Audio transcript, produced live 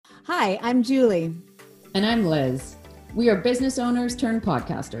Hi, I'm Julie. And I'm Liz. We are business owners turned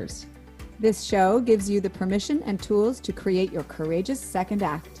podcasters. This show gives you the permission and tools to create your courageous second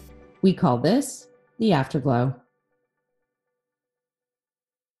act. We call this the Afterglow.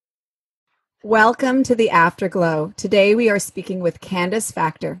 Welcome to the Afterglow. Today we are speaking with Candice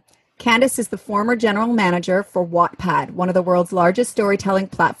Faktor. Candice is the former general manager for Wattpad, one of the world's largest storytelling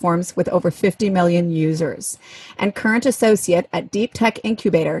platforms with over 50 million users, and current associate at deep tech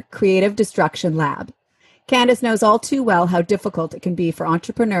incubator Creative Destruction Lab. Candice knows all too well how difficult it can be for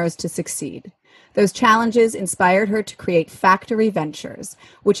entrepreneurs to succeed. Those challenges inspired her to create Factory Ventures,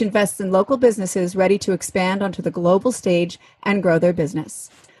 which invests in local businesses ready to expand onto the global stage and grow their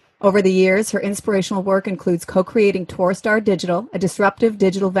business. Over the years, her inspirational work includes co-creating Tourstar Digital, a disruptive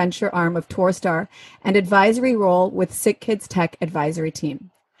digital venture arm of Tourstar, and advisory role with Sick Kids Tech advisory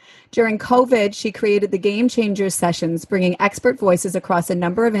team. During COVID, she created the Game Changers sessions, bringing expert voices across a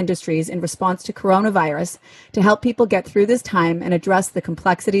number of industries in response to coronavirus to help people get through this time and address the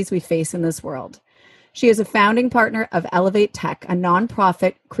complexities we face in this world. She is a founding partner of Elevate Tech, a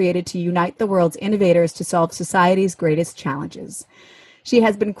nonprofit created to unite the world's innovators to solve society's greatest challenges. She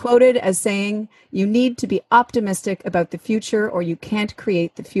has been quoted as saying, "You need to be optimistic about the future or you can't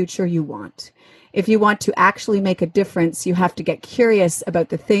create the future you want. If you want to actually make a difference, you have to get curious about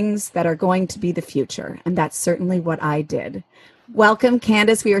the things that are going to be the future." And that's certainly what I did. Welcome,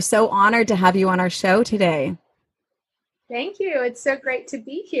 Candice. We are so honored to have you on our show today. Thank you. It's so great to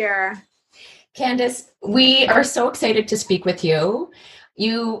be here. Candice, we are so excited to speak with you.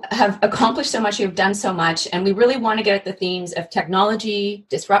 You have accomplished so much, you've done so much, and we really want to get at the themes of technology,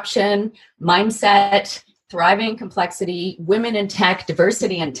 disruption, mindset, thriving complexity, women in tech,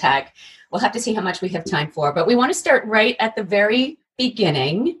 diversity in tech. We'll have to see how much we have time for, but we want to start right at the very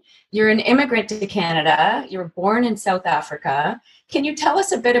beginning. You're an immigrant to Canada. You were born in South Africa. Can you tell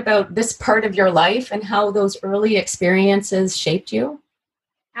us a bit about this part of your life and how those early experiences shaped you?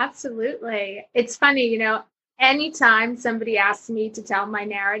 Absolutely. It's funny, anytime somebody asks me to tell my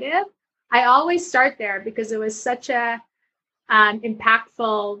narrative, I always start there because it was such a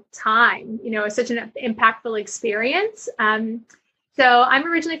impactful time, such an impactful experience. So I'm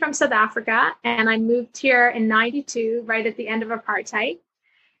originally from South Africa, and I moved here in 92, right at the end of apartheid.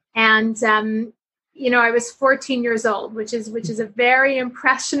 And, I was 14 years old, which is a very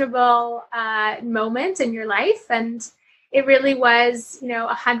impressionable moment in your life. And it really was,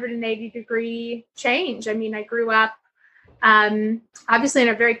 180-degree change. I mean, I grew up obviously in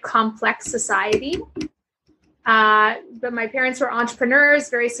a very complex society. But my parents were entrepreneurs,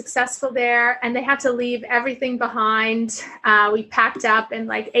 very successful there, and they had to leave everything behind. We packed up in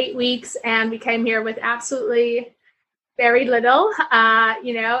like 8 weeks, and we came here with absolutely very little,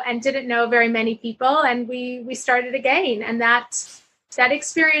 and didn't know very many people. And we started again, and that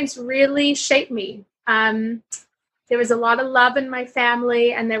experience really shaped me. There was a lot of love in my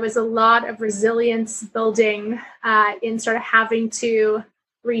family, and there was a lot of resilience building in sort of having to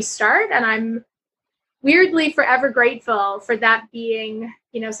restart. And I'm weirdly forever grateful for that being,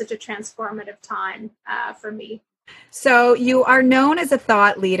 such a transformative time for me. So you are known as a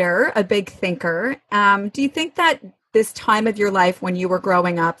thought leader, a big thinker. Do you think that this time of your life when you were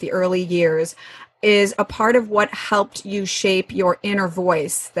growing up, the early years, is a part of what helped you shape your inner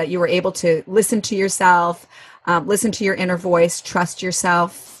voice, that you were able to listen to yourself, listen to your inner voice, trust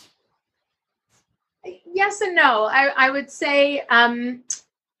yourself? Yes and no. I would say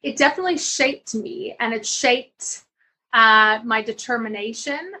it definitely shaped me, and it shaped my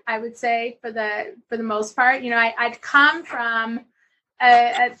determination, I would say, for the most part. I'd come from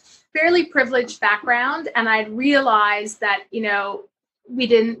a fairly privileged background, and I'd realized that, we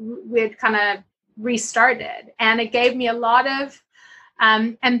had kind of restarted, and it gave me a lot of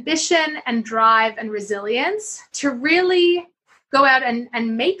ambition and drive and resilience to really go out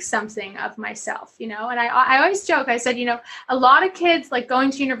and make something of myself, and I always joke, I said, a lot of kids like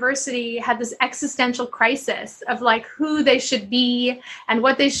going to university had this existential crisis of like who they should be and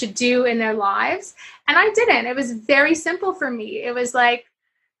what they should do in their lives. And I didn't. It was very simple for me. It was like,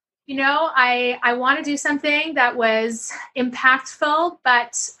 I want to do something that was impactful,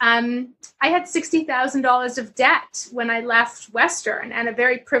 but I had $60,000 of debt when I left Western and a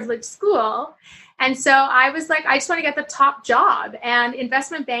very privileged school. And so I was like, I just want to get the top job. And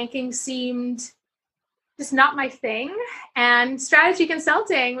investment banking seemed just not my thing. And strategy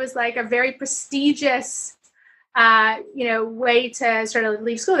consulting was like a very prestigious, way to sort of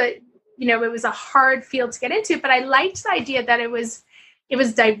leave school. That, it was a hard field to get into, but I liked the idea that it was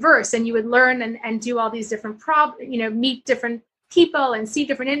diverse, and you would learn and do all these different meet different people and see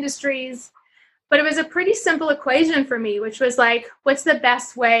different industries. But it was a pretty simple equation for me, which was like, what's the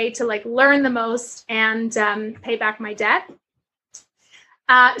best way to like learn the most and pay back my debt?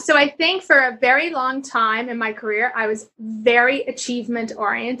 So I think for a very long time in my career, I was very achievement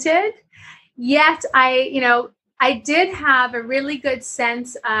oriented. Yet I did have a really good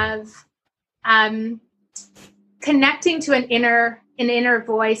sense of connecting to an inner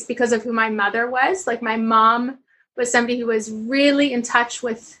voice because of who my mother was. Like my mom was somebody who was really in touch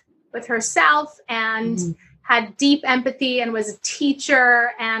with herself and had deep empathy and was a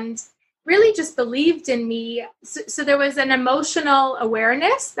teacher and really just believed in me. So there was an emotional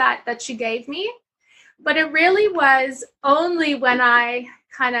awareness that she gave me. But it really was only when I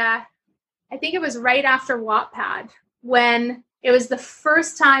think it was right after Wattpad, when it was the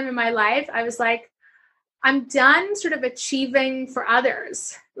first time in my life I was like, I'm done sort of achieving for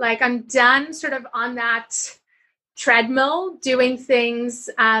others. Like I'm done sort of on that treadmill doing things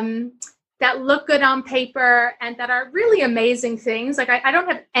that look good on paper and that are really amazing things. Like I don't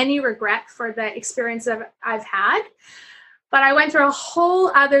have any regret for the experience that I've had, but I went through a whole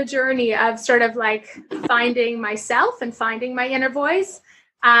other journey of sort of like finding myself and finding my inner voice.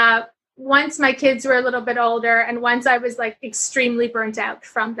 Once my kids were a little bit older and once I was like extremely burnt out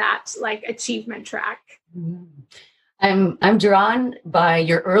from that like achievement track. I'm drawn by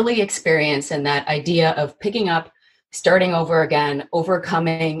your early experience and that idea of picking up, starting over again,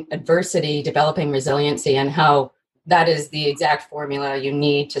 overcoming adversity, developing resiliency, and how that is the exact formula you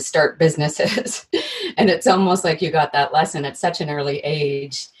need to start businesses. And it's almost like you got that lesson at such an early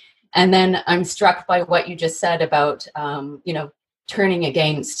age. And then I'm struck by what you just said about, turning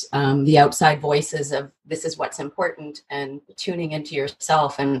against the outside voices of this is what's important and tuning into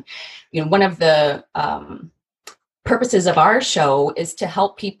yourself. And, one of the purposes of our show is to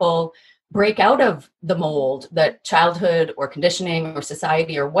help people break out of the mold that childhood or conditioning or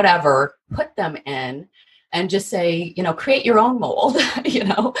society or whatever put them in, and just say, create your own mold,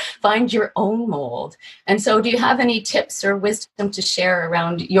 find your own mold. And so do you have any tips or wisdom to share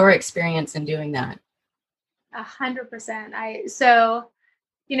around your experience in doing that? 100%.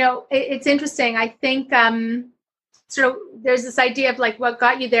 It's interesting. I think sort of there's this idea of like what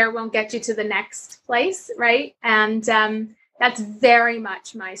got you there won't get you to the next place, right? And that's very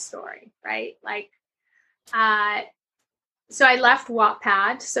much my story, right? Like, so I left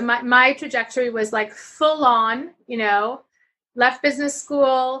Wattpad. So my trajectory was like full on, left business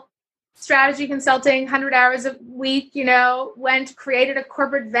school, strategy consulting, 100 hours a week, created a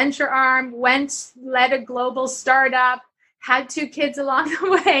corporate venture arm, led a global startup, had 2 kids along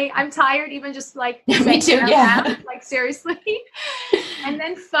the way. I'm tired even just like me too, yeah. Like seriously. And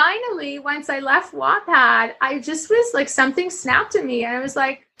then finally, once I left Wattpad, I just was like, something snapped at me. And I was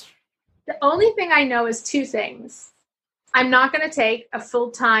like, the only thing I know is 2 things. I'm not going to take a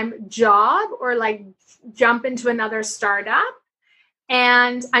full-time job or like jump into another startup.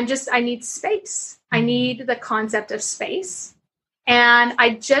 And I need space. I need the concept of space. And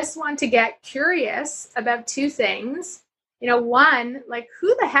I just want to get curious about 2 things. One, like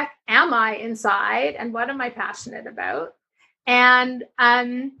who the heck am I inside and what am I passionate about? And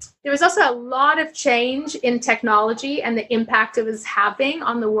there was also a lot of change in technology and the impact it was having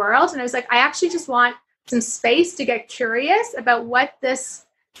on the world. And I was like, I actually just want some space to get curious about what this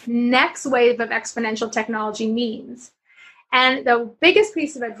next wave of exponential technology means. And the biggest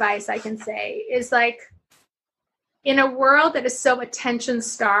piece of advice I can say is like, in a world that is so attention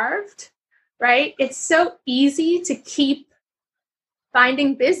starved, right? It's so easy to keep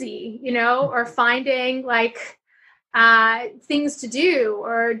finding busy, or finding like things to do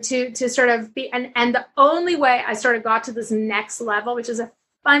or to sort of be. And the only way I sort of got to this next level, which is a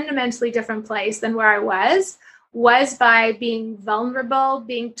fundamentally different place than where I was by being vulnerable,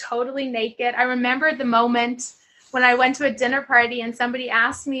 being totally naked. I remember the moment when I went to a dinner party and somebody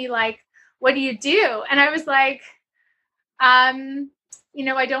asked me like, what do you do? And I was like, I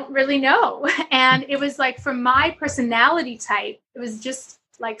don't really know. And it was like, for my personality type, it was just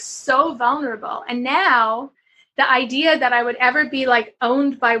like so vulnerable. And now the idea that I would ever be like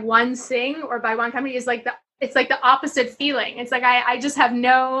owned by one thing or by one company is like it's like the opposite feeling. It's like, I just have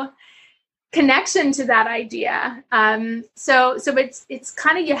no connection to that idea. So it's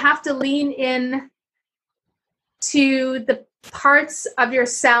kind of, you have to lean in to the parts of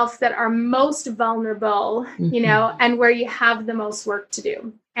yourself that are most vulnerable, and where you have the most work to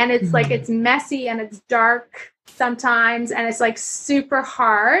do. And it's like, it's messy and it's dark sometimes, and it's like super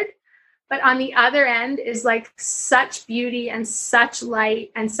hard. But on the other end is like such beauty and such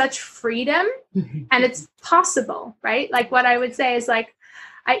light and such freedom. And it's possible, right? Like what I would say is like,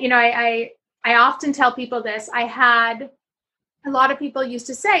 I often tell people this. I had a lot of people used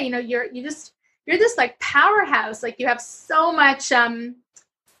to say, you you're this like powerhouse. Like you have so much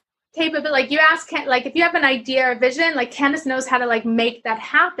capability. Like you ask, like if you have an idea or vision, like Candice knows how to like make that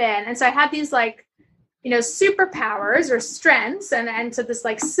happen. And so I had these like, superpowers or strengths and to this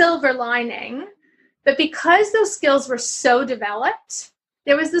like silver lining. But because those skills were so developed,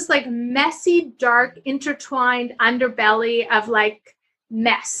 there was this like messy, dark, intertwined underbelly of like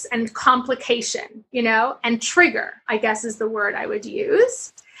mess and complication, and trigger, I guess is the word I would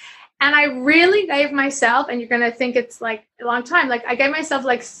use. And I really gave myself, and you're going to think it's like a long time, like I gave myself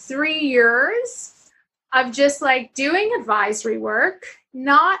like 3 years of just like doing advisory work,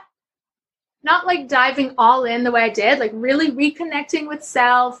 not like diving all in the way I did, like really reconnecting with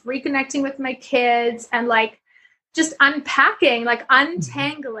self, reconnecting with my kids, and like just unpacking, like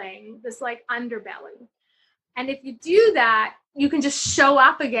untangling this like underbelly. And if you do that, you can just show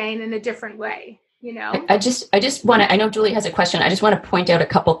up again in a different way, I just want to, I know Julie has a question. I just want to point out a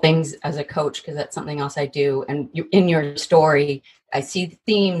couple things as a coach, because that's something else I do. And in your story, I see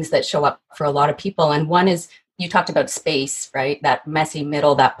themes that show up for a lot of people. And one is, you talked about space, right? That messy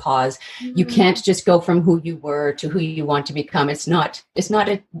middle, that pause. Mm-hmm. You can't just go from who you were to who you want to become. There's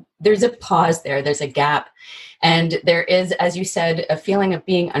a pause there. There's a gap. And there is, as you said, a feeling of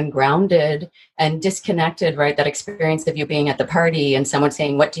being ungrounded and disconnected, right? That experience of you being at the party and someone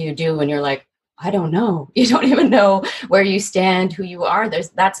saying, what do you do? And you're like, I don't know. You don't even know where you stand, who you are.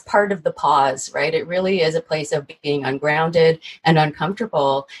 That's part of the pause, right? It really is a place of being ungrounded and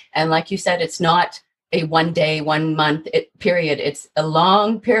uncomfortable. And like you said, it's not a 1 day, 1 month period. It's a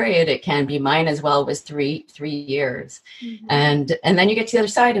long period. It can be. Mine as well was three years. Mm-hmm. And then you get to the other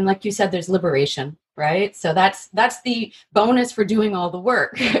side. And like you said, there's liberation, right? So that's the bonus for doing all the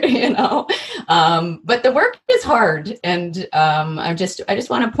work, but the work is hard. And I just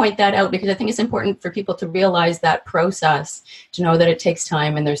want to point that out, because I think it's important for people to realize that process, to know that it takes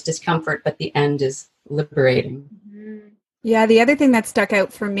time and there's discomfort, but the end is liberating. Yeah, the other thing that stuck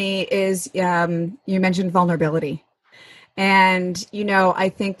out for me is you mentioned vulnerability. And, I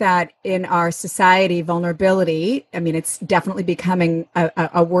think that in our society, vulnerability, it's definitely becoming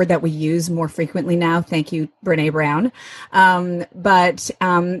a word that we use more frequently now. Thank you, Brene Brown. But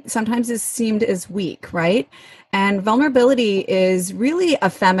sometimes it's seemed as weak, right? And vulnerability is really a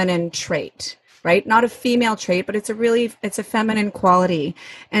feminine trait. Right? Not a female trait, but it's a feminine quality.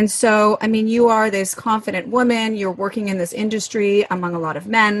 And so, you are this confident woman, you're working in this industry among a lot of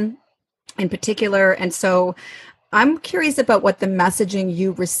men in particular. And so I'm curious about what the messaging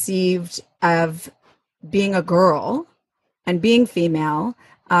you received of being a girl and being female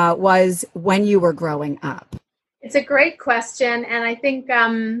was when you were growing up. It's a great question. And I think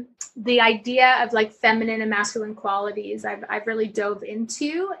the idea of like feminine and masculine qualities, I've really dove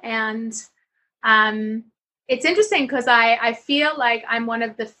into. And it's interesting because I feel like I'm one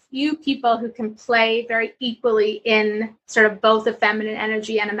of the few people who can play very equally in sort of both a feminine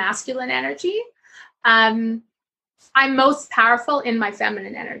energy and a masculine energy. I'm most powerful in my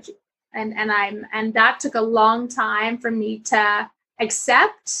feminine energy. And that took a long time for me to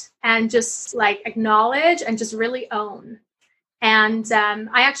accept and just like acknowledge and just really own. And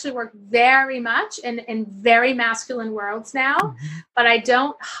I actually work very much in very masculine worlds now, but I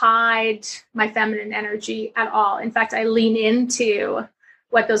don't hide my feminine energy at all. In fact, I lean into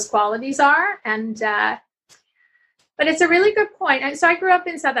what those qualities are. And but it's a really good point. So I grew up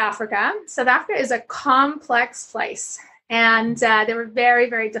in South Africa. South Africa is a complex place. And there were very,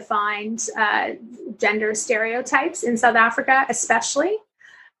 very defined gender stereotypes in South Africa, especially.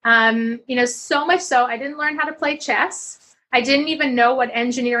 So much so I didn't learn how to play chess. I didn't even know what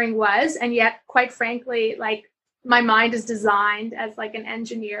engineering was. And yet, quite frankly, like my mind is designed as like an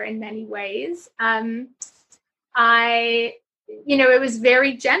engineer in many ways. It was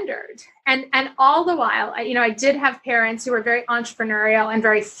very gendered. And all the while, I did have parents who were very entrepreneurial and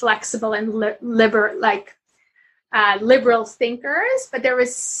very flexible and liberal thinkers, but there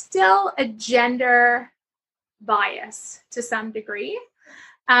was still a gender bias to some degree.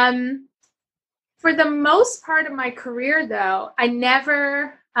 For the most part of my career, though, I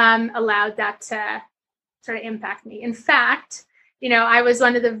never allowed that to sort of impact me. In fact, I was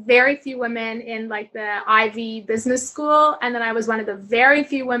one of the very few women in like the Ivy Business School. And then I was one of the very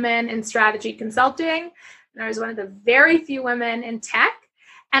few women in strategy consulting. And I was one of the very few women in tech.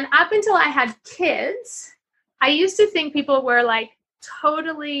 And up until I had kids, I used to think people were like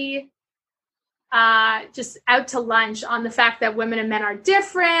totally just out to lunch on the fact that women and men are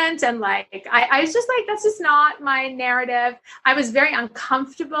different. And like, I was just like, that's just not my narrative. I was very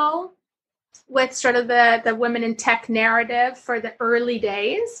uncomfortable with sort of the women in tech narrative for the early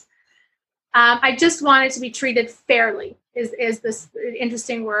days. I just wanted to be treated fairly. is this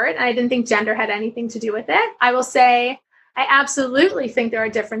interesting word. And I didn't think gender had anything to do with it. I will say I absolutely think there are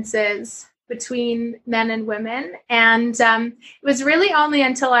differences between men and women. And it was really only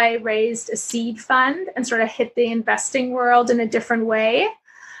until I raised a seed fund and sort of hit the investing world in a different way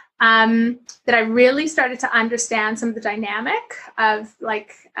that I really started to understand some of the dynamic of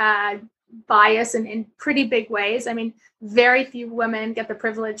like bias in pretty big ways. I mean, very few women get the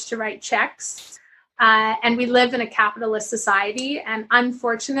privilege to write checks. And we live in a capitalist society. And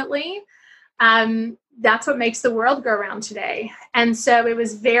unfortunately, that's what makes the world go around today. And so it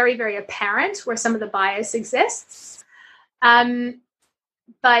was very, very apparent where some of the bias exists. But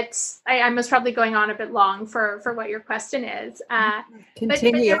I was probably going on a bit long for what your question is.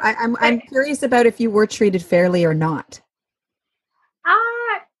 Continue. I'm curious about if you were treated fairly or not.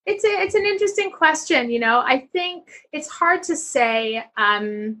 It's an interesting question. You know, I think it's hard to say.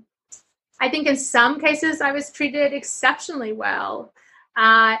 I think in some cases I was treated exceptionally well.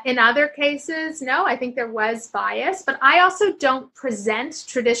 In other cases, no, I think there was bias, but I also don't present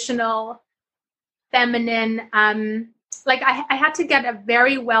traditional feminine, like I had to get a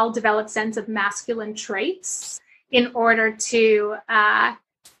very well-developed sense of masculine traits in order to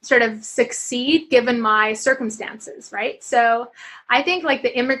sort of succeed given my circumstances, right? So I think like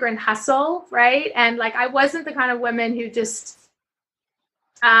the immigrant hustle, right? And like I wasn't the kind of woman who just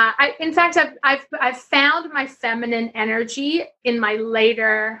in fact, I've found my feminine energy in my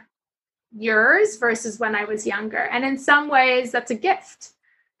later years versus when I was younger, and in some ways that's a gift,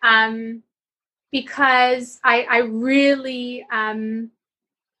 because I really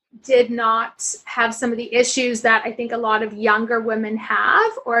did not have some of the issues that I think a lot of younger women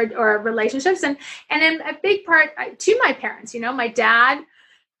have, or relationships, and in a big part to my parents. You know, my dad,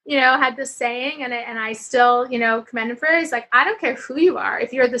 you know, had this saying, and I still, you know, commend him for it. He's like, I don't care who you are.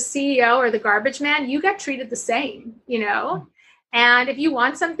 If you're the CEO or the garbage man, you get treated the same, you know? And if you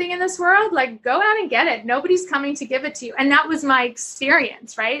want something in this world, like go out and get it. Nobody's coming to give it to you. And that was my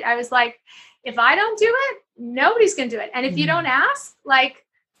experience, right? I was like, if I don't do it, nobody's going to do it. And if you don't ask, like,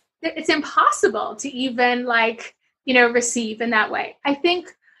 it's impossible to even like, you know, receive in that way. I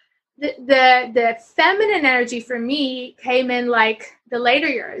think the feminine energy for me came in like the later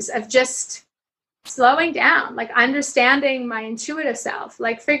years of just slowing down, like understanding my intuitive self,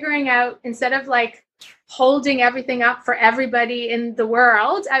 like figuring out, instead of like holding everything up for everybody in the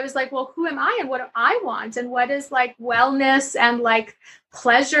world, I was like, well, who am I and what do I want? And what is like wellness and like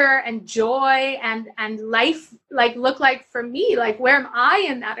pleasure and joy and life like look like for me? Like, where am I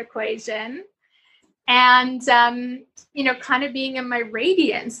in that equation? And, you know, kind of being in my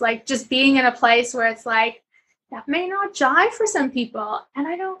radiance, like just being in a place where it's like, that may not jive for some people and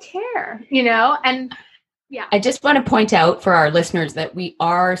I don't care, you know? And yeah. I just want to point out for our listeners that we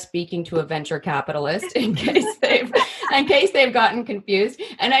are speaking to a venture capitalist in case they've gotten confused.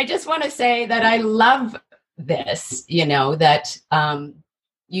 And I just want to say that I love this, you know, that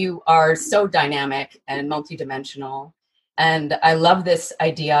you are so dynamic and multidimensional. And I love this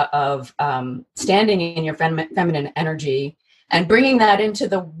idea of standing in your feminine energy and bringing that into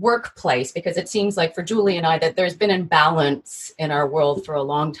the workplace, because it seems like for Julie and I that there's been imbalance in our world for a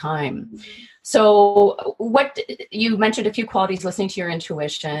long time. So what you mentioned a few qualities, listening to your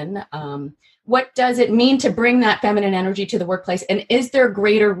intuition. What does it mean to bring that feminine energy to the workplace? And is there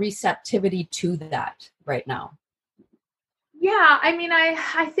greater receptivity to that right now? Yeah, I mean,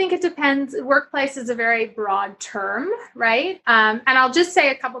 I think it depends. Workplace is a very broad term, right? And I'll just say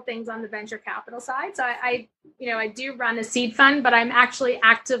a couple things on the venture capital side. So I do run a seed fund, but I'm actually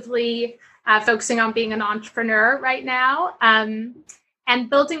actively focusing on being an entrepreneur right now and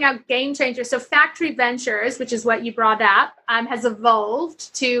building out Game Changer. So Factory Ventures, which is what you brought up, has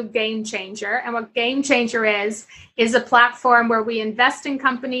evolved to Game Changer. And what Game Changer is a platform where we invest in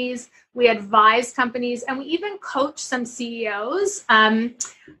companies, we advise companies, and we even coach some CEOs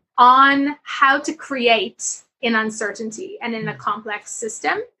on how to create in uncertainty and in a complex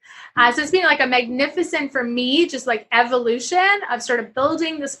system. So it's been like a magnificent, for me, just like evolution of sort of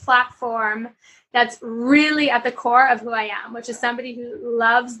building this platform that's really at the core of who I am, which is somebody who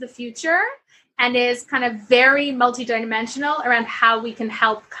loves the future and is kind of very multidimensional around how we can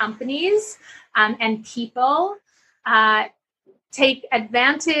help companies and people take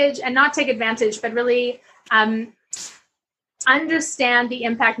advantage, and not take advantage, but really understand the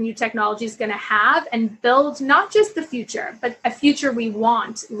impact new technology is going to have and build not just the future, but a future we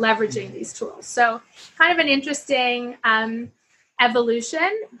want leveraging these tools. So kind of an interesting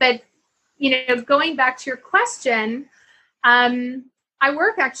evolution. But, you know, going back to your question, I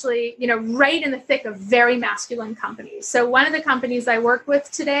work actually, you know, right in the thick of very masculine companies. So one of the companies I work with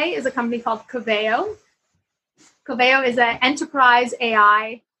today is a company called Coveo. Coveo is an enterprise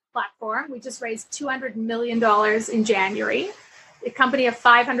AI platform. We just raised $200 million in January. A company of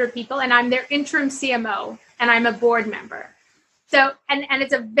 500 people, and I'm their interim CMO, and I'm a board member. So, and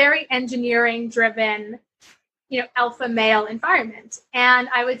it's a very engineering driven, alpha male environment. And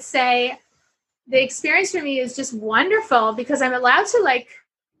I would say the experience for me is just wonderful because I'm allowed to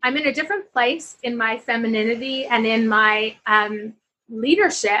I'm in a different place in my femininity and in my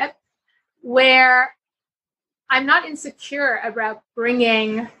leadership where I'm not insecure about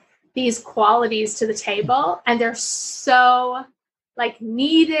bringing these qualities to the table. And they're so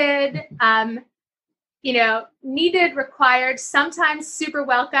needed, needed, required, sometimes super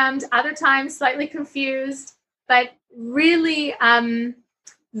welcomed, other times slightly confused, but really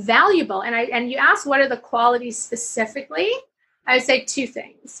valuable. And you asked what are the qualities specifically? I would say two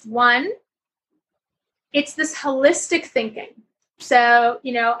things. One, it's this holistic thinking. So,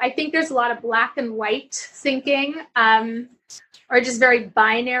 I think there's a lot of black and white thinking, or just very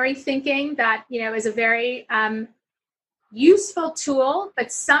binary thinking that, is a very useful tool,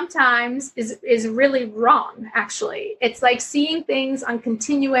 but sometimes is really wrong, actually. It's like seeing things on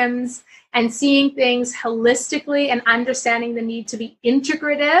continuums and seeing things holistically and understanding the need to be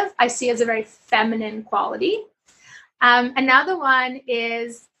integrative, I see as a very feminine quality. Another one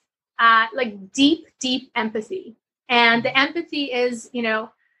is deep empathy. And the empathy is,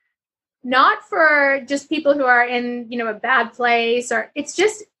 not for just people who are in, a bad place, or it's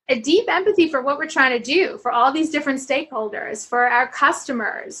just a deep empathy for what we're trying to do for all these different stakeholders, for our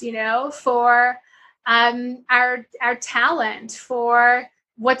customers, for our talent, for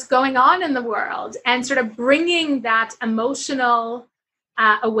what's going on in the world, and sort of bringing that emotional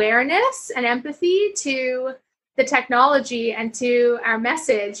awareness and empathy to the technology and to our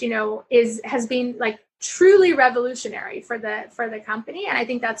message, has been truly revolutionary for the company. And I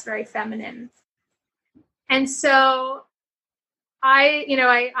think that's very feminine. And so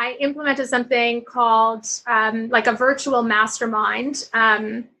I implemented something called a virtual mastermind,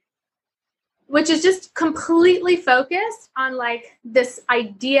 which is just completely focused on this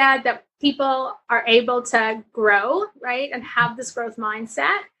idea that people are able to grow, right? And have this growth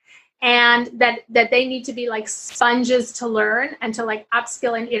mindset, and that they need to be sponges to learn and to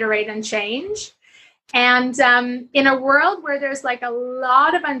upskill and iterate and change. And in a world where there's a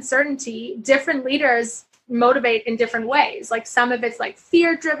lot of uncertainty, different leaders motivate in different ways. Some of it's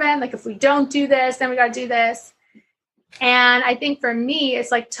fear driven, if we don't do this, then we got to do this. And I think for me,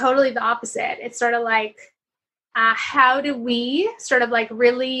 it's totally the opposite. It's sort of how do we sort of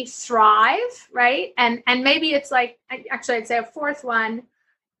really thrive, right? And maybe it's actually I'd say a fourth one,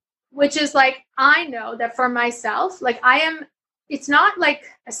 which is I know that for myself, it's not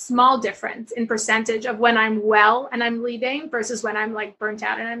a small difference in percentage of when I'm well and I'm leading versus when I'm burnt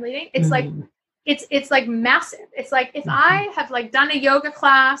out and I'm leading. It's it's massive. It's if I have done a yoga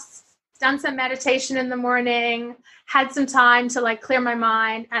class, done some meditation in the morning, had some time to clear my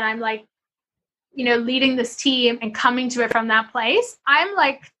mind, and I'm leading this team and coming to it from that place, I'm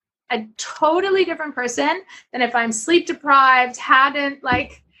a totally different person than if I'm sleep deprived, hadn't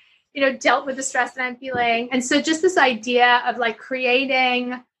dealt with the stress that I'm feeling. And so just this idea of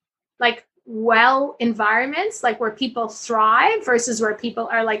creating well environments, where people thrive versus where people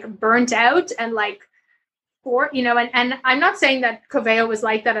are burnt out and and I'm not saying that Coveo was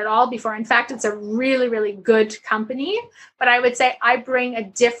like that at all before. In fact, it's a really, really good company, but I would say I bring a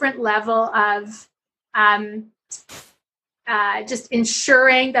different level of just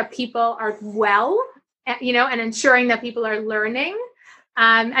ensuring that people are well, and ensuring that people are learning.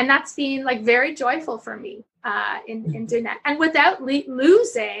 And that's been very joyful for me in doing that. And without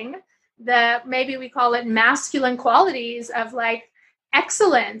losing the, maybe we call it masculine qualities of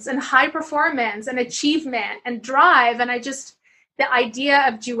excellence and high performance and achievement and drive. And the idea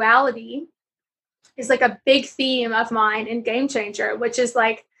of duality is a big theme of mine in Game Changer, which is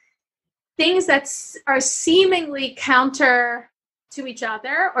things that are seemingly counter to each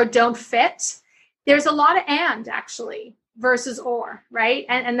other or don't fit. There's a lot of and actually versus or, right?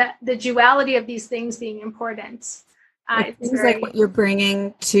 And the duality of these things being important. It seems what you're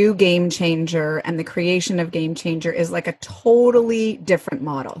bringing to Game Changer and the creation of Game Changer is a totally different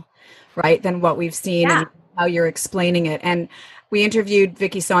model, right, than what we've seen and how you're explaining it. And we interviewed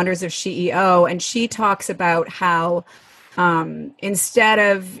Vicki Saunders of SheEO, and she talks about how instead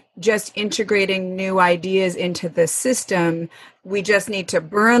of just integrating new ideas into the system, we just need to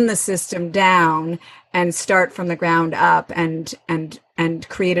burn the system down and start from the ground up and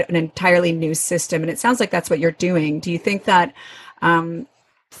create an entirely new system. And it sounds like that's what you're doing. Do you think that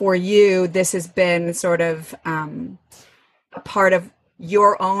for you, this has been sort of a part of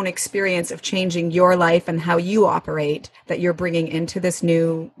your own experience of changing your life and how you operate that you're bringing into this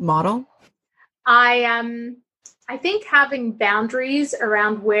new model? I think having boundaries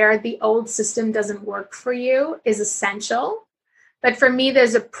around where the old system doesn't work for you is essential. But for me,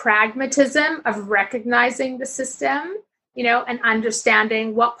 there's a pragmatism of recognizing the system, and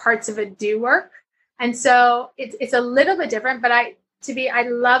understanding what parts of it do work. And so it's a little bit different, but I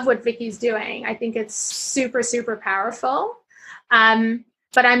love what Vicky's doing. I think it's super, super powerful.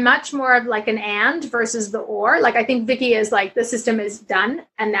 But I'm much more of like an and versus the or. Like, I think Vicky is like, the system is done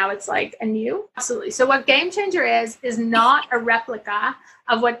and now it's like a new. Absolutely. So what Game Changer is not a replica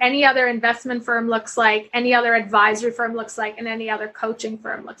of what any other investment firm looks like, any other advisory firm looks like, and any other coaching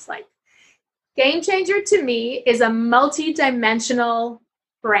firm looks like. Game Changer to me is a multi-dimensional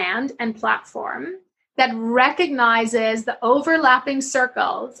brand and platform that recognizes the overlapping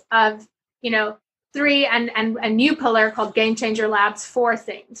circles of, three and a new pillar called Game Changer Labs, 4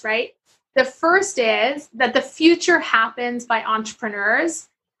 things, right? The first is that the future happens by entrepreneurs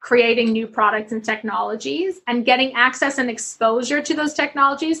creating new products and technologies and getting access and exposure to those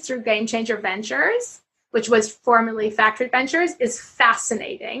technologies through Game Changer Ventures, which was formerly Factor Ventures, is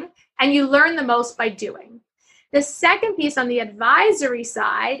fascinating. And you learn the most by doing. The second piece on the advisory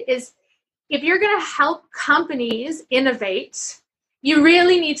side is, if you're going to help companies innovate, you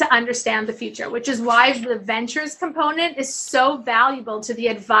really need to understand the future, which is why the ventures component is so valuable to the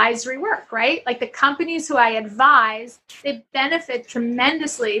advisory work, right? Like, the companies who I advise, they benefit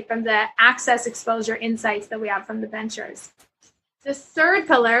tremendously from the access, exposure, insights that we have from the ventures. The third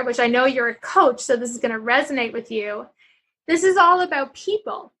pillar, which I know you're a coach, so this is going to resonate with you. This is all about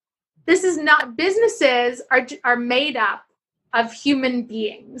people. This is not, businesses are made up of human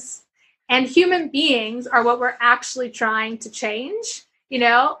beings. And human beings are what we're actually trying to change,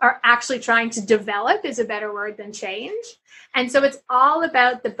 are actually trying to develop, is a better word than change. And so it's all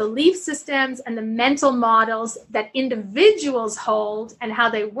about the belief systems and the mental models that individuals hold and how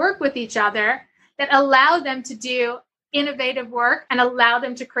they work with each other that allow them to do innovative work and allow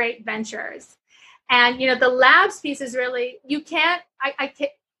them to create ventures. And, the labs piece is really,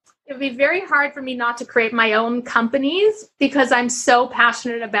 it would be very hard for me not to create my own companies because I'm so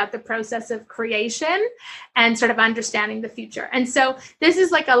passionate about the process of creation and sort of understanding the future. And so this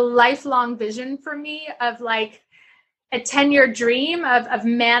is like a lifelong vision for me of like a 10-year dream of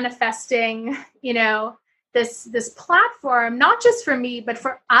manifesting, this platform, not just for me, but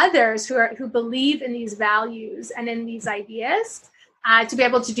for others who believe in these values and in these ideas, to be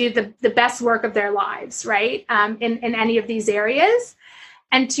able to do the best work of their lives, right? In any of these areas.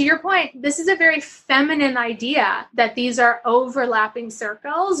 And to your point, this is a very feminine idea that these are overlapping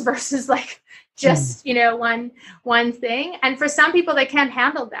circles versus like just, one thing. And for some people, they can't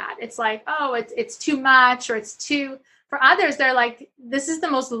handle that. It's like, oh, it's too much, or it's too, for others, they're like, this is the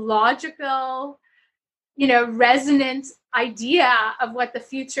most logical, resonant idea of what the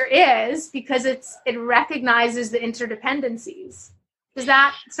future is because it recognizes the interdependencies. Does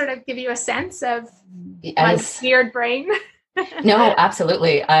that sort of give you a sense of my weird brain? No,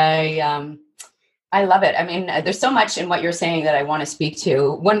 absolutely. I love it. I mean, there's so much in what you're saying that I want to speak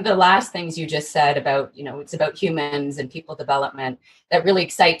to. One of the last things you just said about, it's about humans and people development that really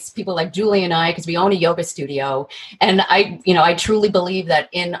excites people like Julie and I, because we own a yoga studio. And I truly believe that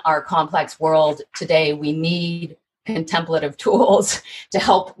in our complex world today, we need contemplative tools to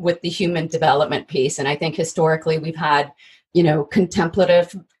help with the human development piece. And I think historically we've had,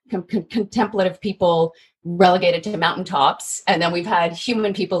 contemplative people relegated to mountaintops, and then we've had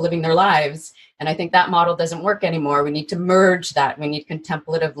human people living their lives. And I think that model doesn't work anymore. We need to merge that. We need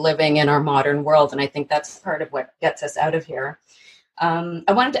contemplative living in our modern world. And I think that's part of what gets us out of here. I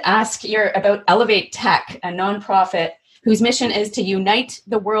wanted to ask you about Elevate Tech, a nonprofit whose mission is to unite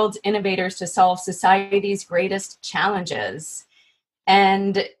the world's innovators to solve society's greatest challenges.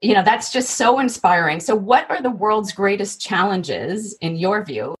 And, that's just so inspiring. So what are the world's greatest challenges in your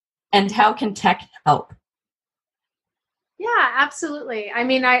view, and how can tech help? Yeah, absolutely. I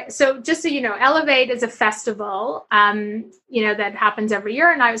mean, so just so you know, Elevate is a festival, that happens every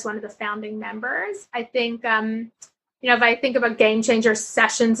year. And I was one of the founding members. I think, if I think about Game Changer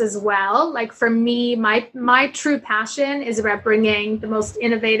sessions as well, like for me, my true passion is about bringing the most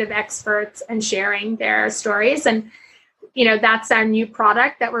innovative experts and sharing their stories. And, that's our new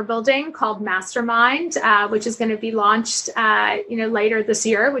product that we're building called Mastermind, which is going to be launched, later this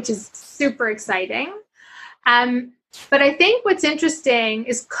year, which is super exciting. But I think what's interesting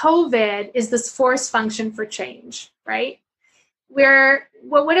is COVID is this force function for change, right? Where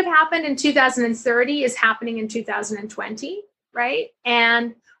what would have happened in 2030 is happening in 2020, right?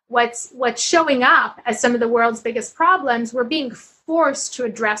 And what's showing up as some of the world's biggest problems, we're being forced to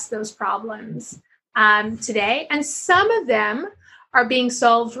address those problems today. And some of them are being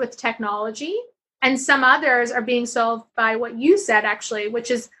solved with technology, and some others are being solved by what you said, actually, which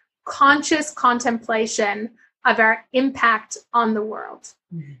is conscious contemplation of our impact on the world.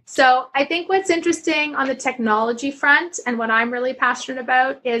 Mm-hmm. So I think what's interesting on the technology front, and what I'm really passionate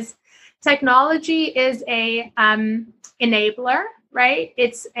about, is technology is a enabler, right?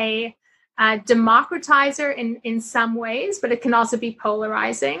 It's a democratizer in some ways, but it can also be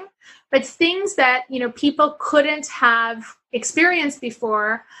polarizing. But things that, people couldn't have experienced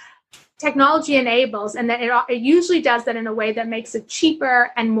before, technology enables, and that it usually does that in a way that makes it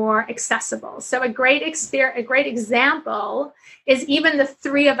cheaper and more accessible. So a great example is even the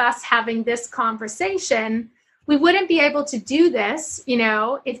three of us having this conversation. We wouldn't be able to do this,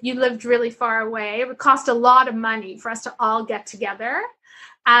 if you lived really far away. It would cost a lot of money for us to all get together.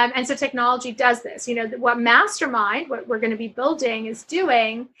 And so technology does this. What Mastermind, what we're going to be building, is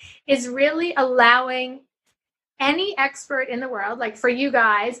doing is really allowing any expert in the world, like for you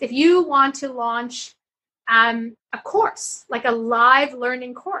guys, if you want to launch a course, like a live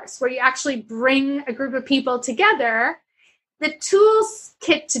learning course where you actually bring a group of people together, the tools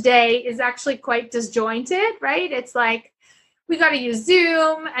kit today is actually quite disjointed, right? It's like, we got to use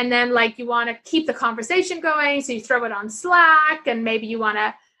Zoom, and then you want to keep the conversation going, so you throw it on Slack, and maybe you want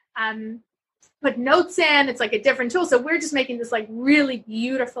to put notes in. It's like a different tool. So we're just making this really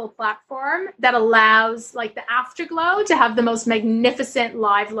beautiful platform that allows the Afterglow to have the most magnificent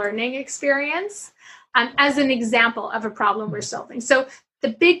live learning experience as an example of a problem we're solving. So the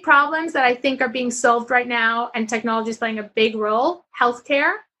big problems that I think are being solved right now, and technology is playing a big role: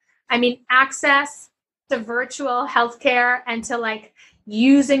 healthcare. Access to virtual healthcare and to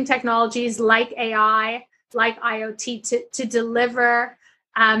using technologies like AI, like IoT to deliver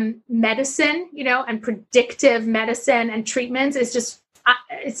medicine, and predictive medicine and treatments is just,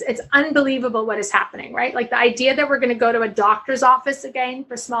 it's unbelievable what is happening, right? The idea that we're going to go to a doctor's office again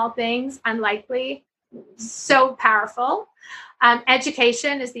for small things, unlikely, so powerful.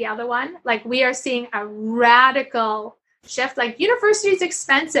 Education is the other one. We are seeing a radical shift. University is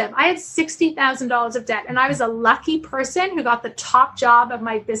expensive. I had $60,000 of debt, and I was a lucky person who got the top job of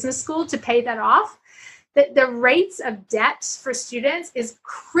my business school to pay that off. The rates of debt for students is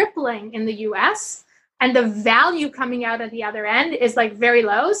crippling in the US, and the value coming out at the other end is very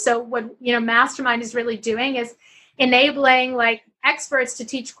low. So what Mastermind is really doing is enabling experts to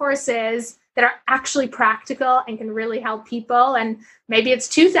teach courses that are actually practical and can really help people. And maybe it's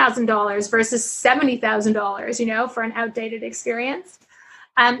 $2,000 versus $70,000, for an outdated experience.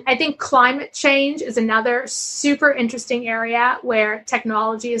 I think climate change is another super interesting area where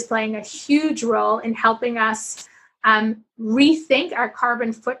technology is playing a huge role in helping us rethink our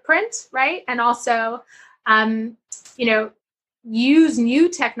carbon footprint, right? And also, use new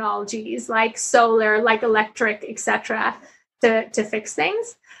technologies like solar, like electric, et cetera, to fix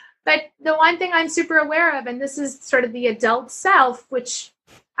things. But the one thing I'm super aware of, and this is sort of the adult self, which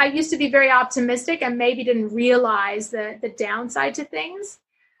I used to be very optimistic and maybe didn't realize the downside to things.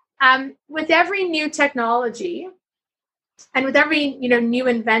 With every new technology and with every, new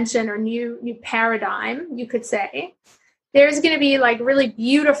invention or new paradigm, you could say, there's going to be really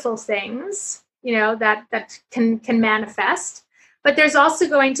beautiful things, that can manifest. But there's also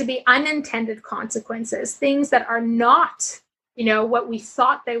going to be unintended consequences, things that are not what we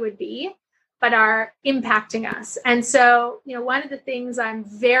thought they would be, but are impacting us. And so, one of the things I'm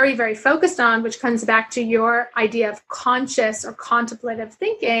very, very focused on, which comes back to your idea of conscious or contemplative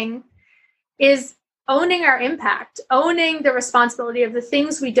thinking, is owning our impact, owning the responsibility of the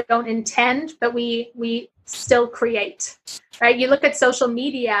things we don't intend, but we still create, right? You look at social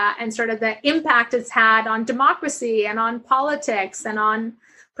media and sort of the impact it's had on democracy and on politics and on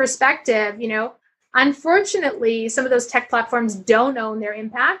perspective, Unfortunately, some of those tech platforms don't own their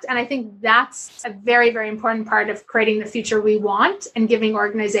impact. And I think that's a very, very important part of creating the future we want and giving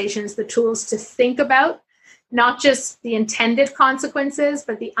organizations the tools to think about not just the intended consequences,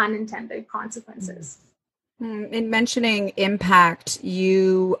 but the unintended consequences. In mentioning impact,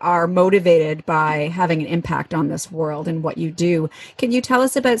 you are motivated by having an impact on this world and what you do. Can you tell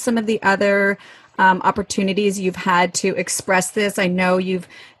us about some of the other opportunities you've had to express this? I know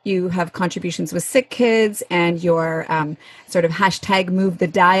you have contributions with Sick Kids and your sort of hashtag Move the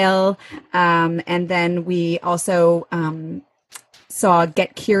Dial. And then we also saw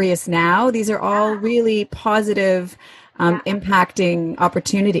Get Curious Now. These are all really positive, impacting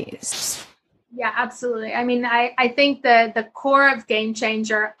opportunities. Yeah, absolutely. I think the core of Game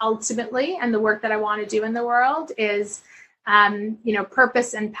Changer ultimately, and the work that I want to do in the world is,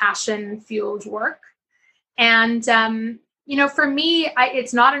 purpose and passion fueled work. And for me,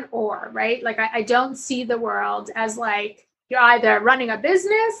 it's not an or, right? Like I don't see the world as like you're either running a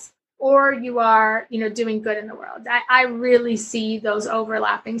business or you are, doing good in the world. I really see those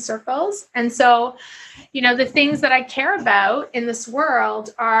overlapping circles. And so, the things that I care about in this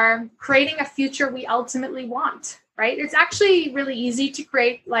world are creating a future we ultimately want, right? It's actually really easy to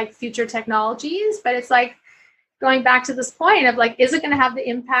create like future technologies, but it's like going back to this point of like, is it going to have the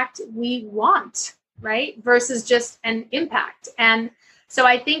impact we want, right? Versus just an impact. And so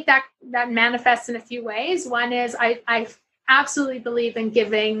I think that manifests in a few ways. One is I absolutely believe in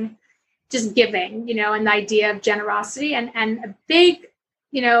giving, and the idea of generosity, and a big,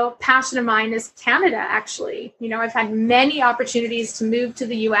 passion of mine is Canada, actually. I've had many opportunities to move to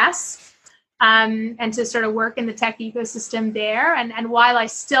the US and to sort of work in the tech ecosystem there. And while I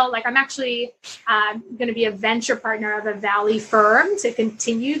still, I'm actually going to be a venture partner of a Valley firm to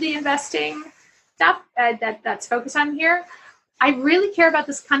continue the investing stuff that's focused on here, I really care about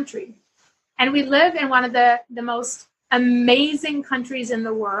this country. And we live in one of the most amazing countries in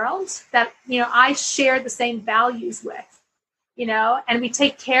the world that, I share the same values with, and we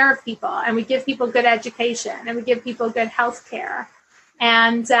take care of people, and we give people good education, and we give people good health care.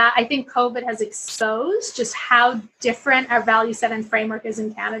 And I think COVID has exposed just how different our value set and framework is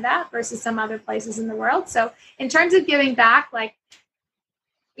in Canada versus some other places in the world. So in terms of giving back, I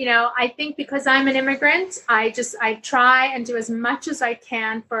think because I'm an immigrant, I try and do as much as I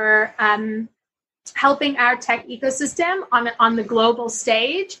can for helping our tech ecosystem on the global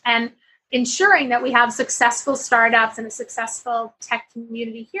stage, and ensuring that we have successful startups and a successful tech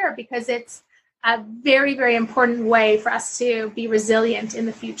community here, because it's a very, very important way for us to be resilient in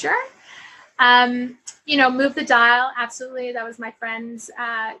the future. Move the Dial, absolutely. That was my friend's,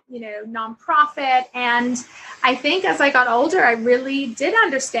 nonprofit. And I think as I got older, I really did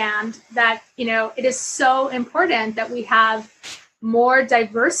understand that, it is so important that we have more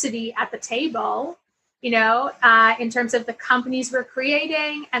diversity at the table, in terms of the companies we're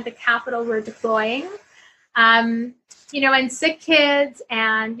creating and the capital we're deploying. And sick kids.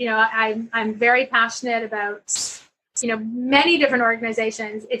 And, I'm very passionate about, many different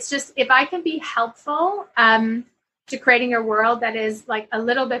organizations. It's just, if I can be helpful to creating a world that is like a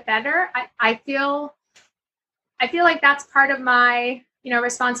little bit better, I feel like that's part of my,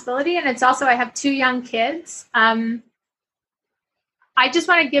 responsibility. And it's also, I have 2 young kids. I just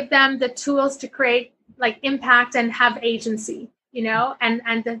want to give them the tools to create like impact and have agency,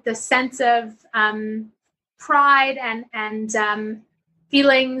 and the sense of pride and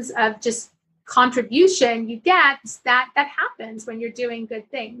feelings of just contribution you get that happens when you're doing good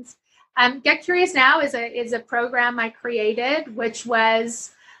things. Get Curious Now is a program I created, which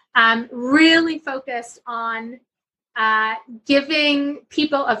was really focused on giving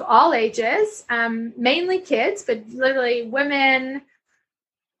people of all ages, mainly kids, but literally women,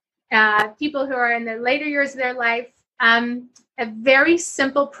 people who are in the later years of their life, a very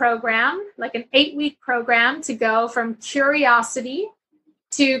simple program, like an 8-week program to go from curiosity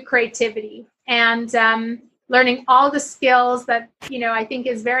to creativity, and learning all the skills that, I think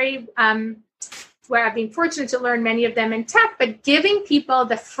is very, where I've been fortunate to learn many of them in tech, but giving people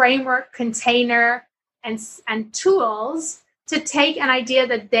the framework, container, and tools to take an idea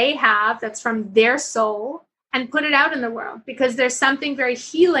that they have that's from their soul and put it out in the world, because there's something very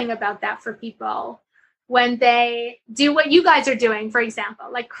healing about that for people when they do what you guys are doing, for example,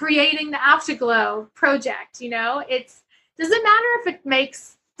 like creating the Afterglow project. It doesn't matter if it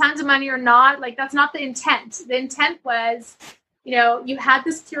makes tons of money or not. Like, that's not the intent. The intent was, you had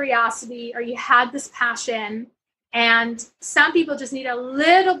this curiosity or you had this passion, and some people just need a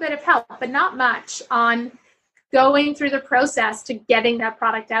little bit of help, but not much, on going through the process to getting that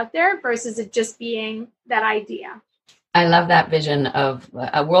product out there versus it just being that idea. I love that vision of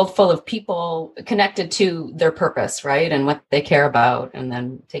a world full of people connected to their purpose, right? And what they care about, and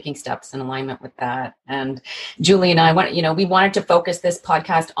then taking steps in alignment with that. And Julie and I we wanted to focus this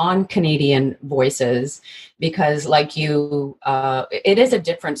podcast on Canadian voices, because like you, it is a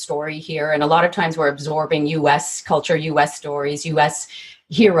different story here. And a lot of times we're absorbing US culture, US stories, US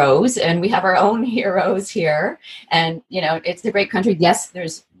heroes, and we have our own heroes here. And, it's a great country. Yes,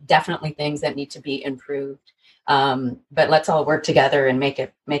 there's definitely things that need to be improved. But let's all work together and make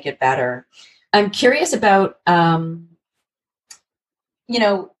it better. I'm curious about,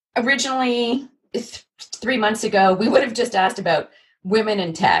 originally 3 months ago, we would have just asked about women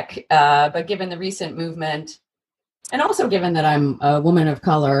in tech. But given the recent movement, and also given that I'm a woman of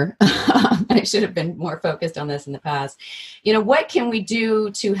color, and I should have been more focused on this in the past, what can we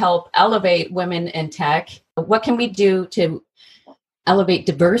do to help elevate women in tech? What can we do to elevate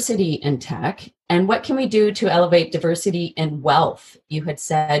diversity in tech? And what can we do to elevate diversity in wealth? You had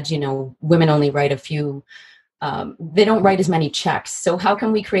said, women only write a few, they don't write as many checks. So how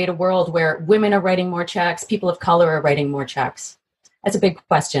can we create a world where women are writing more checks, people of color are writing more checks? That's a big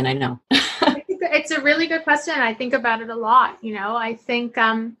question, I know. I think it's a really good question. I think about it a lot. I think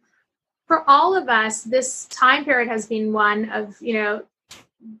for all of us, this time period has been one of,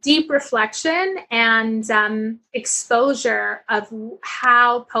 deep reflection and exposure of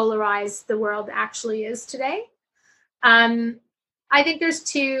how polarized the world actually is today. I think there's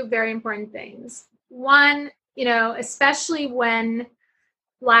two very important things. One, especially when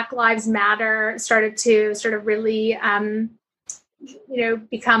Black Lives Matter started to sort of really,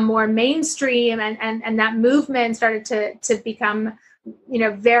 become more mainstream and that movement started to become,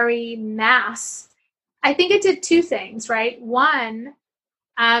 very mass. I think it did two things, right? One,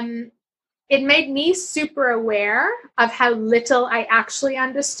 it made me super aware of how little I actually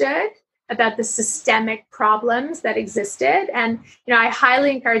understood about the systemic problems that existed. And, I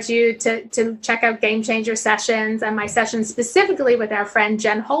highly encourage you to check out Game Changer sessions and my sessions specifically with our friend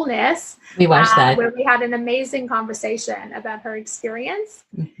Jen Holness. We watched that. Where we had an amazing conversation about her experience.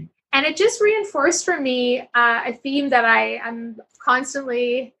 Mm-hmm. And it just reinforced for me a theme that I am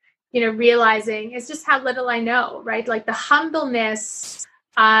constantly, realizing is just how little I know, right? Like the humbleness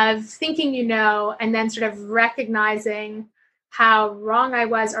of thinking, and then sort of recognizing how wrong I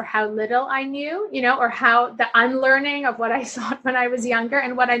was or how little I knew, or how the unlearning of what I thought when I was younger.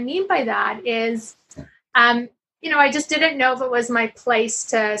 And what I mean by that is, I just didn't know if it was my place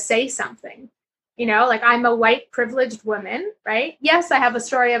to say something, like I'm a white privileged woman, right? Yes, I have a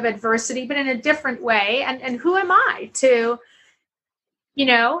story of adversity, but in a different way. And who am I to,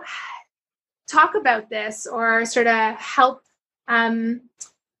 talk about this or sort of help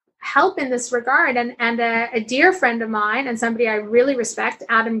in this regard. And a dear friend of mine and somebody I really respect,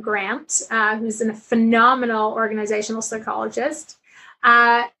 Adam Grant, who's a phenomenal organizational psychologist.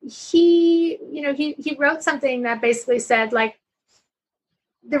 He wrote something that basically said, like,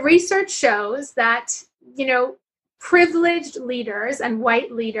 the research shows that, privileged leaders and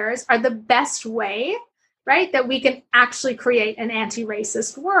white leaders are the best way, right, that we can actually create an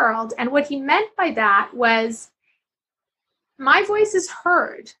anti-racist world. And what he meant by that was, my voice is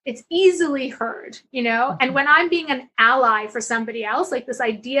heard. It's easily heard, and when I'm being an ally for somebody else, like this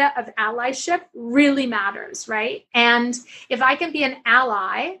idea of allyship really matters, right? And if I can be an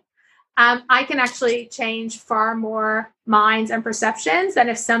ally, I can actually change far more minds and perceptions than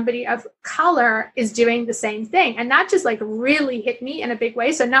if somebody of color is doing the same thing. And that just like really hit me in a big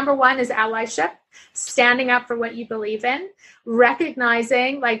way. So number one is allyship, standing up for what you believe in,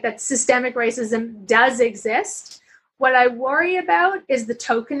 recognizing like that systemic racism does exist. What I worry about is the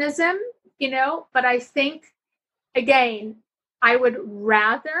tokenism, but I think, again, I would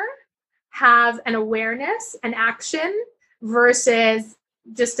rather have an awareness, an action versus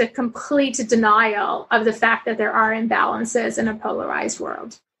just a complete denial of the fact that there are imbalances in a polarized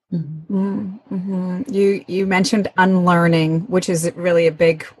world. Mm-hmm. Mm-hmm. You mentioned unlearning, which is really a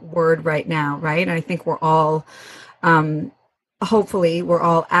big word right now, right? And I think we're all, hopefully, we're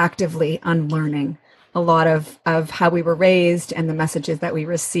all actively unlearning a lot of how we were raised and the messages that we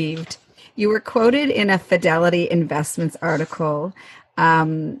received. You were quoted in a Fidelity Investments article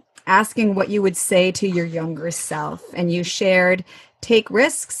asking what you would say to your younger self. And you shared, take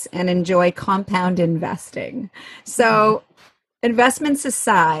risks and enjoy compound investing. So investments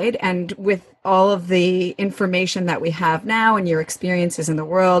aside, and with all of the information that we have now and your experiences in the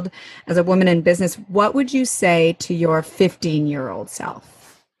world as a woman in business, what would you say to your 15-year-old self?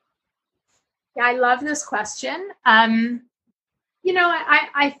 Yeah, I love this question. I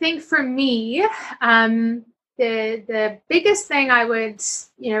think for me, the biggest thing I would,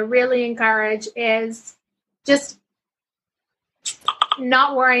 really encourage is just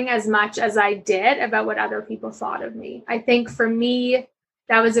not worrying as much as I did about what other people thought of me. I think for me,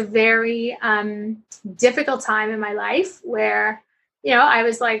 that was a very difficult time in my life where, I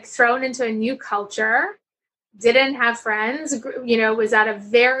was like thrown into a new culture, didn't have friends, was at a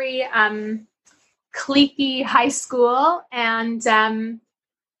very cliquey high school and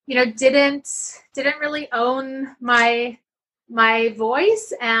didn't really own my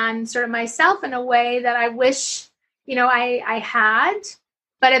voice and sort of myself in a way that I wish I had.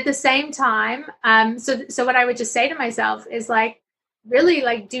 But at the same time, so what I would just say to myself is like, really,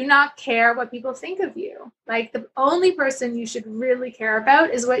 like, do not care what people think of you. Like, the only person you should really care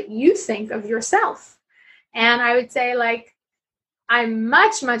about is what you think of yourself. And I would say, like, I'm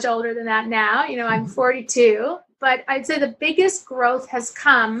much, much older than that now. I'm 42, but I'd say the biggest growth has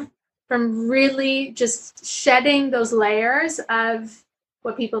come from really just shedding those layers of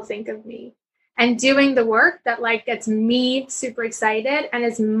what people think of me and doing the work that like gets me super excited and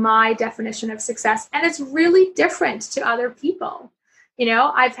is my definition of success. And it's really different to other people. You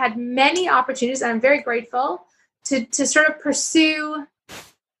know, I've had many opportunities, and I'm very grateful to sort of pursue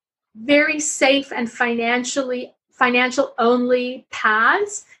very safe and financial only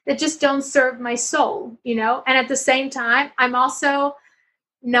paths that just don't serve my soul, you know. And at the same time, I'm also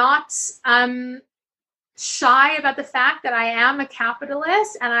not shy about the fact that I am a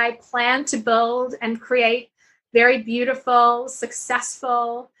capitalist and I plan to build and create very beautiful,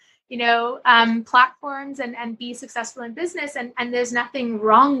 successful, you know, platforms and be successful in business. And there's nothing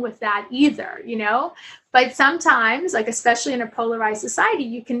wrong with that either, you know. But sometimes, like especially in a polarized society,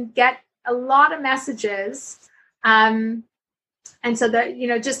 you can get a lot of messages. And so that, you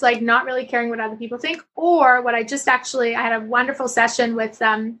know, just like not really caring what other people think, or what I had a wonderful session with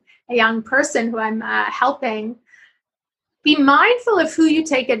a young person who I'm helping. Be mindful of who you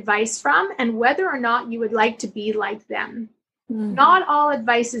take advice from and whether or not you would like to be like them. Mm-hmm. Not all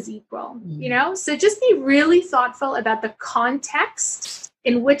advice is equal, you know? So just be really thoughtful about the context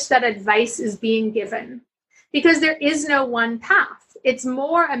in which that advice is being given, because there is no one path. It's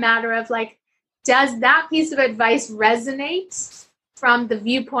more a matter of like, does that piece of advice resonate from the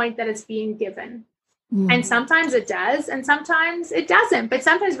viewpoint that it's being given? And sometimes it does, and sometimes it doesn't. But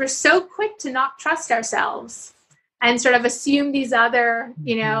sometimes we're so quick to not trust ourselves and sort of assume these other,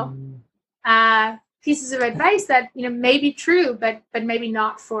 you know, pieces of advice that, you know, may be true, but maybe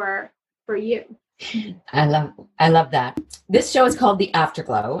not for you. I love that. This show is called The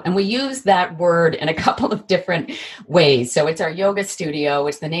Afterglow, and we use that word in a couple of different ways. So it's our yoga studio,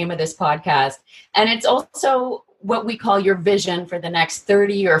 it's the name of this podcast, and it's also what we call your vision for the next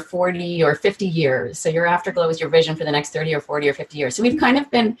 30 or 40 or 50 years. So your afterglow is your vision for the next 30 or 40 or 50 years. So we've kind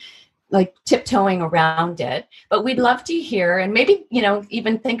of been like tiptoeing around it, but we'd love to hear, and maybe, you know,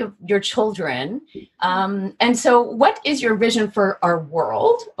 even think of your children. And so what is your vision for our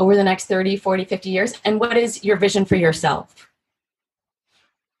world over the next 30, 40, 50 years? And what is your vision for yourself?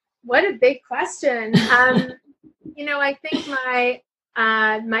 What a big question. You know, I think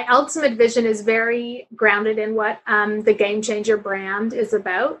my ultimate vision is very grounded in what the Game Changer brand is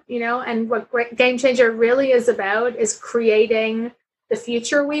about, you know, and what Game Changer really is about is creating the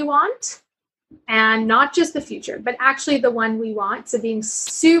future we want, and not just the future, but actually the one we want. So being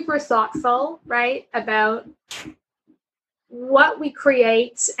super thoughtful, right, about what we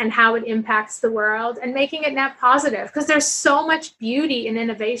create and how it impacts the world, and making it net positive, because there's so much beauty in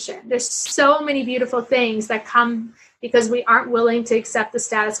innovation. There's so many beautiful things that come because we aren't willing to accept the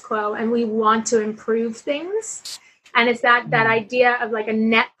status quo and we want to improve things. And it's that idea of like a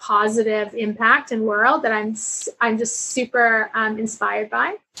net positive impact in world that I'm just super inspired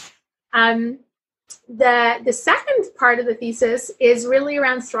by. The second part of the thesis is really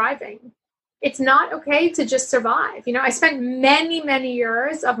around thriving. It's not okay to just survive. You know, I spent many, many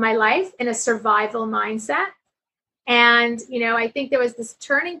years of my life in a survival mindset. And, you know, I think there was this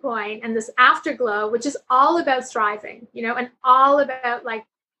turning point and this afterglow, which is all about thriving, you know, and all about like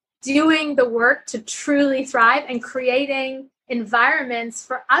doing the work to truly thrive and creating environments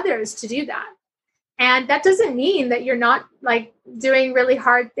for others to do that. And that doesn't mean that you're not like doing really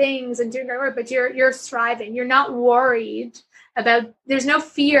hard things and doing great work, but you're thriving. You're not worried about, there's no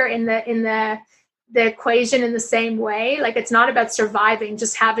fear in the equation in the same way. Like it's not about surviving,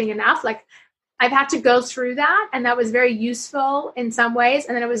 just having enough. Like I've had to go through that, and that was very useful in some ways.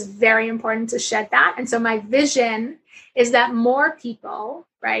 And then it was very important to shed that. And so my vision is that more people,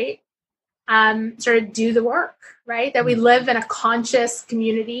 right, sort of do the work, right? That we live in a conscious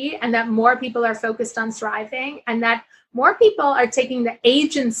community, and that more people are focused on thriving, and that more people are taking the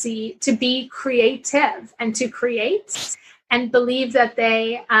agency to be creative and to create and believe that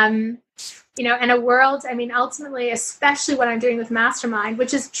they, you know, in a world, I mean, ultimately, especially what I'm doing with Mastermind,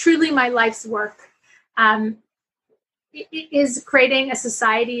 which is truly my life's work, is creating a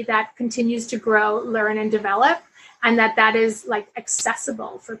society that continues to grow, learn, and develop, and that is like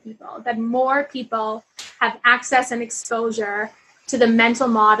accessible for people, that more people have access and exposure to the mental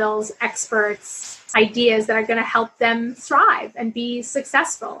models, experts, ideas that are going to help them thrive and be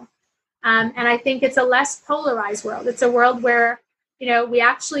successful. And I think it's a less polarized world. It's a world where, you know, we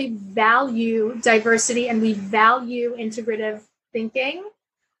actually value diversity and we value integrative thinking.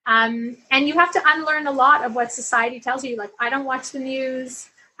 And you have to unlearn a lot of what society tells you. Like, I don't watch the news.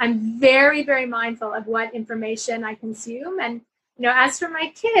 I'm very, very mindful of what information I consume. And, you know, as for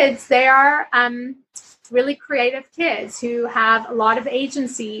my kids, they are really creative kids who have a lot of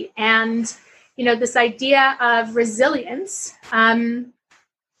agency. And, you know, this idea of resilience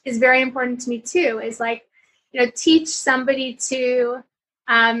is very important to me too, is like, teach somebody to,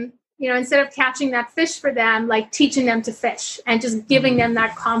 instead of catching that fish for them, like teaching them to fish and just giving them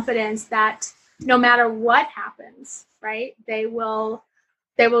that confidence that no matter what happens, right, they will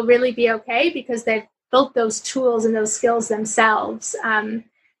really be okay because they've built those tools and those skills themselves,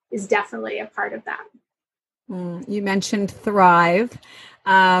 is definitely a part of that. You mentioned Thrive.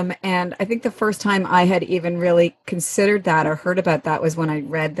 And I think the first time I had even really considered that or heard about that was when I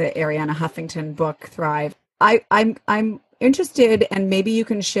read the Arianna Huffington book, Thrive. I'm interested, and maybe you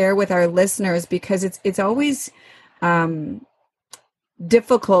can share with our listeners, because it's always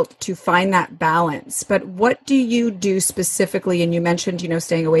difficult to find that balance. But what do you do specifically? And you mentioned,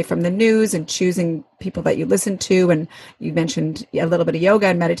 staying away from the news and choosing people that you listen to, and you mentioned a little bit of yoga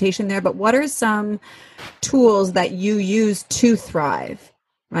and meditation there. But what are some tools that you use to thrive,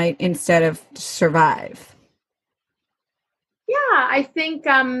 right, instead of survive? Yeah, I think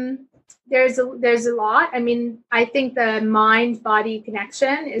there's a lot. I mean, I think the mind-body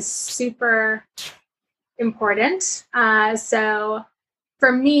connection is super important. So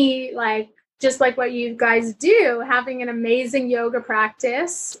for me, just like what you guys do, having an amazing yoga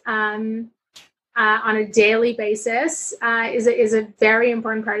practice on a daily basis is a very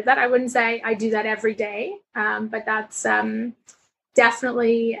important part of that. I wouldn't say I do that every day, but that's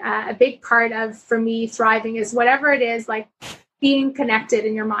definitely a big part of, for me, thriving is whatever it is, like being connected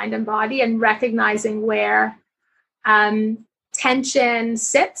in your mind and body and recognizing where tension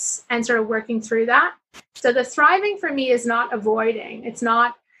sits and sort of working through that. So the thriving for me is not avoiding. It's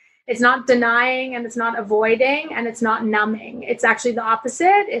not denying, and it's not avoiding, and it's not numbing. It's actually the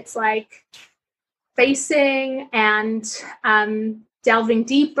opposite. It's like facing and delving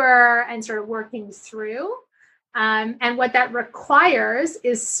deeper and sort of working through. And what that requires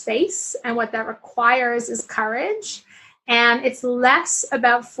is space, and what that requires is courage. And it's less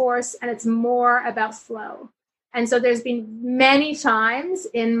about force and it's more about flow. And so there's been many times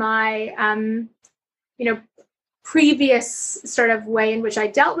in my previous sort of way in which I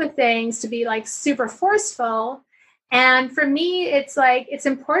dealt with things to be like super forceful. And for me, it's like, it's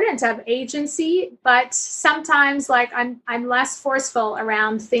important to have agency, but sometimes like I'm less forceful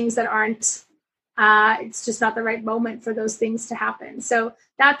around things that aren't, it's just not the right moment for those things to happen. So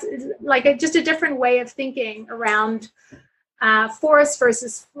that's like just a different way of thinking around force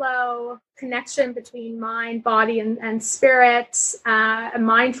versus flow, connection between mind, body, and spirit, a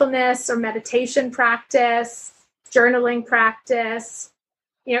mindfulness or meditation practice, journaling practice,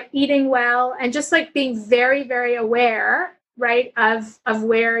 eating well, and just like being very, very aware, right, of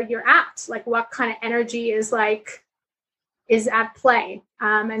where you're at, like what kind of energy is at play,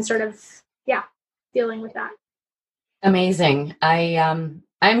 and sort of, dealing with that. Amazing.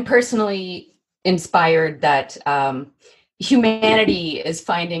 I'm personally inspired that humanity is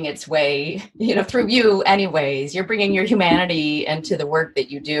finding its way, through you anyways. You're bringing your humanity into the work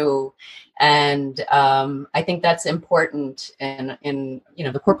that you do. And I think that's important in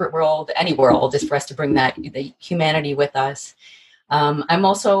the corporate world, any world, is for us to bring the humanity with us. I'm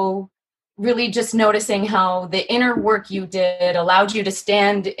also really just noticing how the inner work you did allowed you to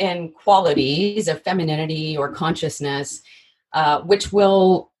stand in qualities of femininity or consciousness, which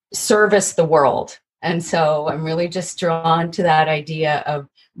will service the world. And so I'm really just drawn to that idea of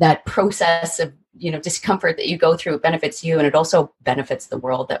that process of, discomfort that you go through. It benefits you, and it also benefits the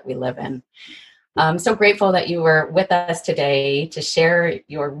world that we live in. I'm so grateful that you were with us today to share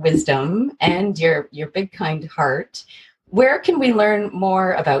your wisdom and your big, kind heart. Where can we learn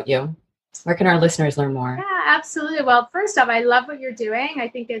more about you? Where can our listeners learn more? Yeah, absolutely. Well, first off, I love what you're doing. I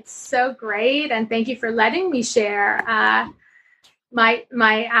think it's so great. And thank you for letting me share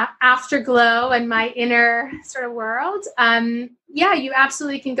my afterglow and my inner sort of world. You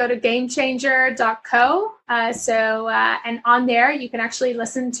absolutely can go to gamechanger.co. And on there, you can actually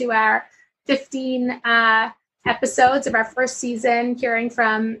listen to our 15 episodes of our first season, hearing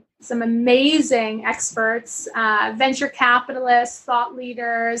from some amazing experts, venture capitalists, thought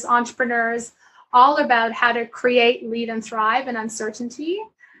leaders, entrepreneurs, all about how to create, lead, and thrive in uncertainty.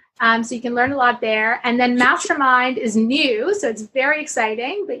 So you can learn a lot there. And then Mastermind is new, so it's very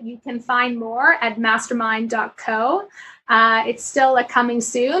exciting, but you can find more at mastermind.co. It's still coming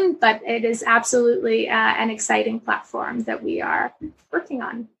soon, but it is absolutely an exciting platform that we are working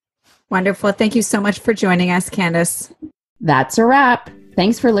on. Wonderful. Thank you so much for joining us, Candice. That's a wrap.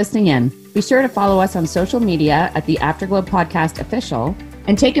 Thanks for listening in. Be sure to follow us on social media at the Afterglow Podcast Official,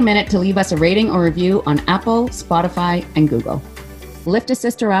 and take a minute to leave us a rating or review on Apple, Spotify, and Google. Lift a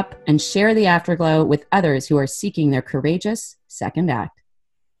sister up and share the Afterglow with others who are seeking their courageous second act.